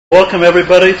Welcome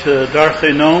everybody to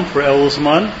Darchei Noam for Elul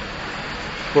Zman.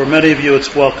 For many of you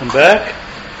it's welcome back.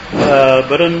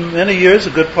 But in many years, a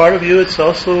good part of you, it's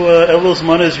also Elul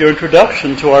Zman is your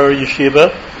introduction to our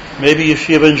yeshiva, maybe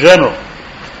yeshiva in general.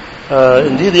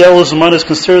 Indeed, the Elul Zman is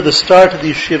considered the start of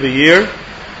the yeshiva year,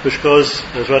 which goes,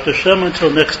 Bezrat Hashem,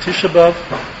 until next Tisha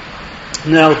B'Av.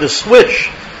 Now, the switch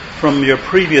from your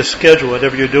previous schedule,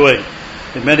 whatever you're doing,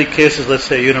 in many cases, let's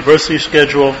say a university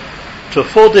schedule, to a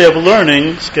full day of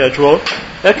learning schedule,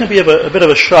 that can be a bit of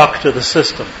a shock to the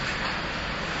system.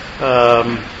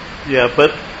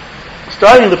 But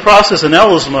starting the process in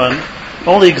Elul Zman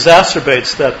only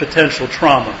exacerbates that potential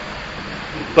trauma.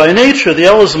 By nature, the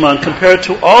Elul Zman, compared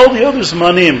to all the other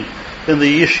Zmanim in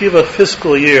the yeshiva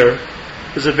fiscal year,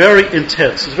 is very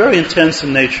intense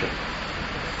in nature.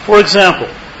 For example,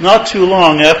 not too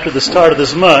long after the start of the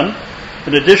Zman,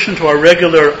 in addition to our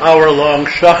regular hour-long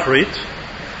Shachrit,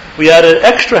 we had an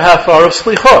extra half hour of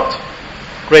Slichot.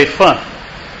 Great fun.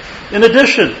 In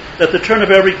addition, at the turn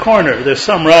of every corner, there's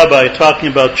some rabbi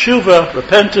talking about tshuva,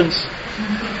 repentance,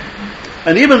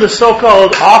 and even the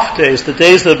so-called off days, the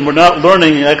days that we're not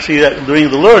learning, actually doing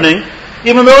the learning,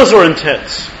 even those are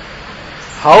intense.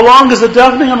 How long is the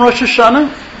davening on Rosh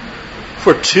Hashanah?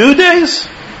 For 2 days?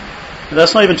 And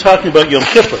that's not even talking about Yom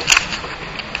Kippur.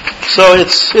 So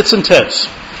it's intense.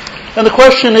 And the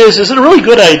question is it a really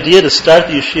good idea to start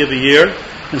the yeshiva year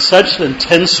in such an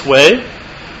intense way?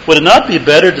 Would it not be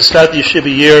better to start the yeshiva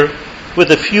year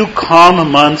with a few calm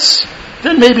months,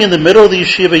 then maybe in the middle of the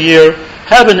yeshiva year,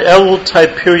 have an Elul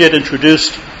type period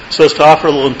introduced so as to offer a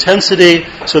little intensity,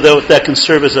 so that can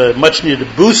serve as a much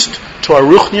needed boost to our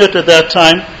ruchniut at that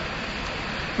time?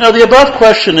 Now, the above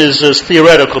question is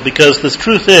theoretical, because the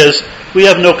truth is we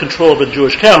have no control of the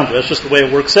Jewish calendar. That's just the way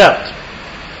it works out.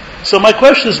 So my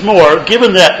question is more,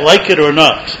 given that, like it or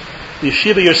not, the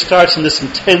yeshiva year starts in this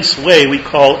intense way we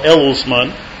call Elul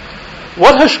Zman,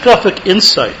 what hashkafic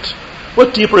insight,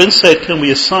 what deeper insight can we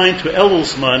assign to Elul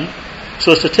Zman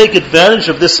so as to take advantage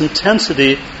of this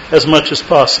intensity as much as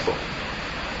possible?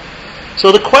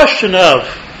 So the question of,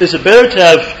 is it better to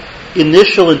have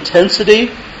initial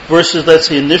intensity versus, let's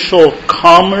say, a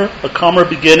calmer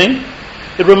beginning?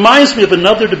 It reminds me of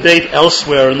another debate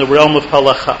elsewhere in the realm of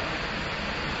halakha.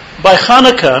 By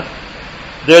Hanukkah,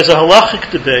 there's a halachic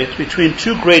debate between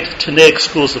two great Tanaic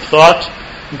schools of thought,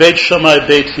 Beit Shammai,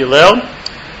 Beit Hillel,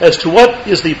 as to what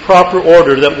is the proper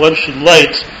order that one should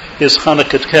light his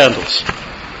Hanukkah candles.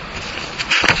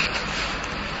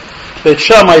 Beit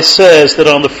Shammai says that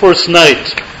on the first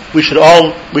night we should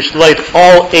light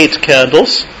all 8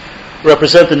 candles,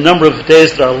 represent the number of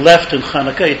days that are left in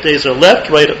Hanukkah. 8 days are left,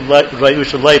 right? We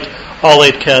should light all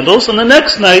 8 candles. And the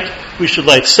next night we should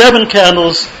light 7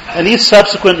 candles, and each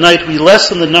subsequent night we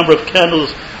lessen the number of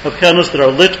candles that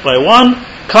are lit by 1,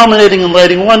 culminating in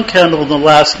lighting 1 candle on the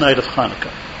last night of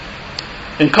Hanukkah.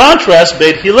 In contrast,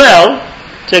 Beit Hillel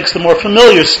takes the more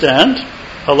familiar stand.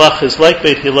 Halach is like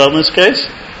Beit Hillel in this case.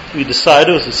 It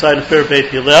was decided for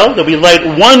Beit Hillel that we light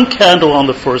 1 candle on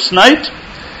the first night,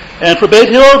 and for Beit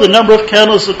Hillel the number of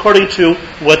candles according to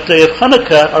what day of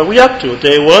Hanukkah are we up to.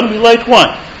 Day 1 we light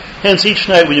 1. Hence, each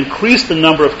night we increase the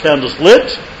number of candles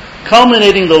lit,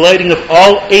 culminating the lighting of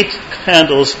all 8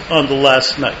 candles on the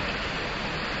last night.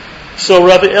 So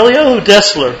Rabbi Eliyahu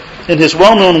Dessler, in his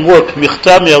well-known work,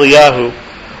 Michtav Eliyahu,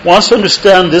 wants to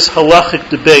understand this halachic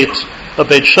debate of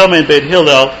Beit Shammai and Beit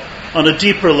Hillel on a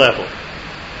deeper level.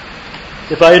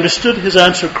 If I understood his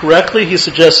answer correctly, he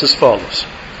suggests as follows.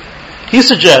 He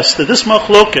suggests that this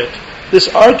machloket, this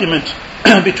argument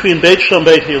between Beit Shammai and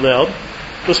Beit Hillel,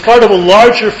 was part of a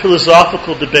larger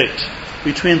philosophical debate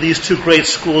between these two great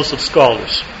schools of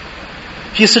scholars.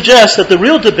 He suggests that the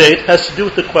real debate has to do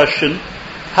with the question,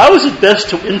 how is it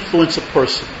best to influence a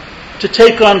person to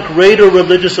take on greater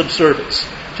religious observance,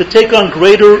 to take on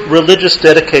greater religious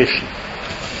dedication?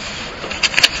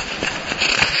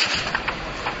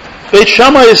 Beit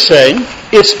Shammai is saying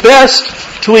it's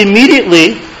best to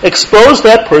immediately expose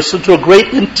that person to a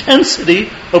great intensity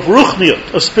of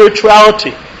ruchniut, of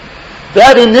spirituality.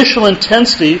 That initial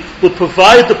intensity will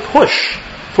provide the push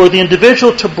for the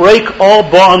individual to break all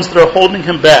bonds that are holding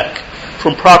him back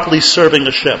from properly serving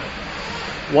Hashem.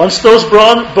 Once those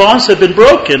bonds have been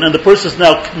broken and the person is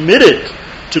now committed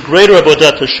to greater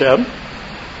avodat Hashem,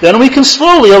 then we can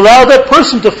slowly allow that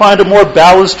person to find a more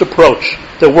balanced approach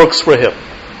that works for him.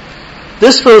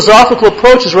 This philosophical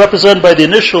approach is represented by the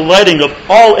initial lighting of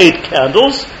all 8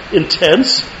 candles,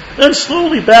 intense, then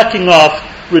slowly backing off,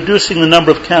 reducing the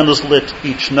number of candles lit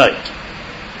each night.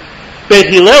 Beit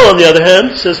Hillel, on the other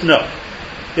hand, says no.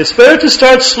 It's better to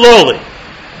start slowly.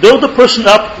 Build the person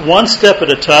up 1 step at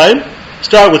a time.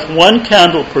 Start with 1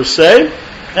 candle per se,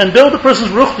 and build a person's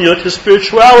ruchniut, his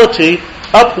spirituality,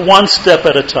 up one step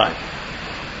at a time.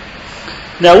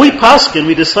 Now we paskin,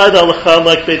 we decide halacha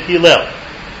like Beit Hillel,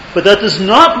 but that does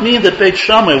not mean that Beit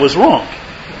Shammai was wrong.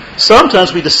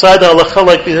 Sometimes we decide halacha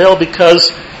like Beit Hillel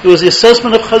because it was the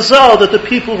assessment of Chazal that the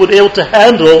people would be able to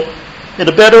handle in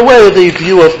a better way the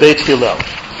view of Beit Hillel.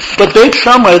 But Beit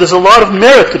Shammai, there's a lot of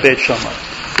merit to Beit Shammai.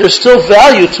 There's still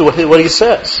value to what he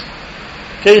says.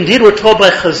 Okay, indeed, we're told by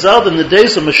Chazal that in the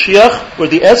days of Mashiach, where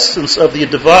the essence of the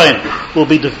divine will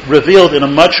be revealed in a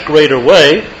much greater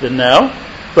way than now,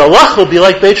 the halacha will be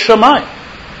like Beit Shammai.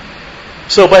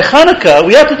 So by Hanukkah,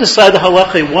 we have to decide the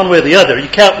halacha one way or the other. You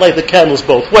can't light the candles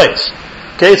both ways.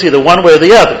 Okay, it's either one way or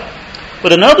the other.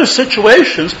 But in other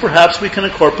situations, perhaps we can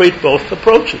incorporate both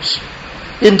approaches.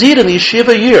 Indeed, in the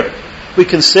yeshiva year, we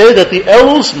can say that the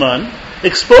Elul Zman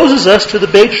exposes us to the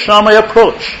Beit Shammai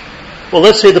approach. Well,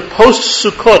 let's say the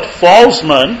post-Sukkot Fall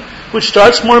Zman, which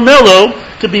starts more mellow,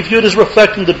 to be viewed as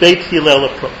reflecting the Beit Hillel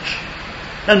approach.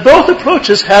 And both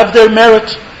approaches have their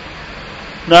merit.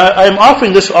 Now, I am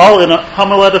offering this all in a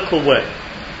homiletical way.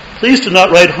 Please do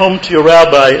not write home to your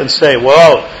rabbi and say,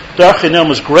 wow, Dar Chinam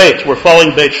was great, we're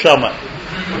following Beit Shammai.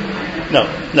 No.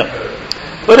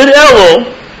 But in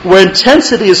Elul, where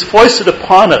intensity is foisted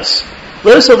upon us,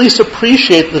 let us at least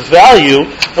appreciate the value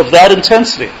of that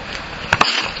intensity.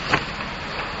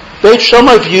 Beit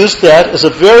Shammai views that as a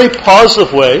very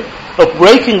positive way of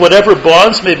breaking whatever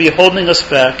bonds may be holding us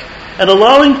back and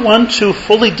allowing one to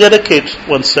fully dedicate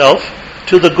oneself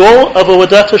to the goal of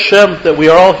Avodat Hashem that we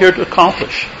are all here to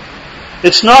accomplish.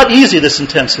 It's not easy, this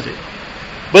intensity,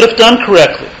 but if done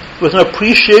correctly, with an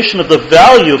appreciation of the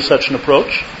value of such an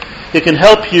approach, it can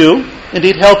help you,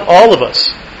 indeed help all of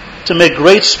us, to make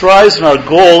great strides in our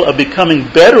goal of becoming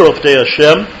better Ovdei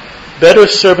Hashem, better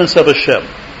servants of Hashem.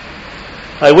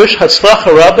 I wish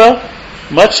Hatzlacha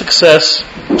Rabbah, much success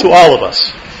to all of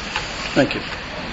us. Thank you.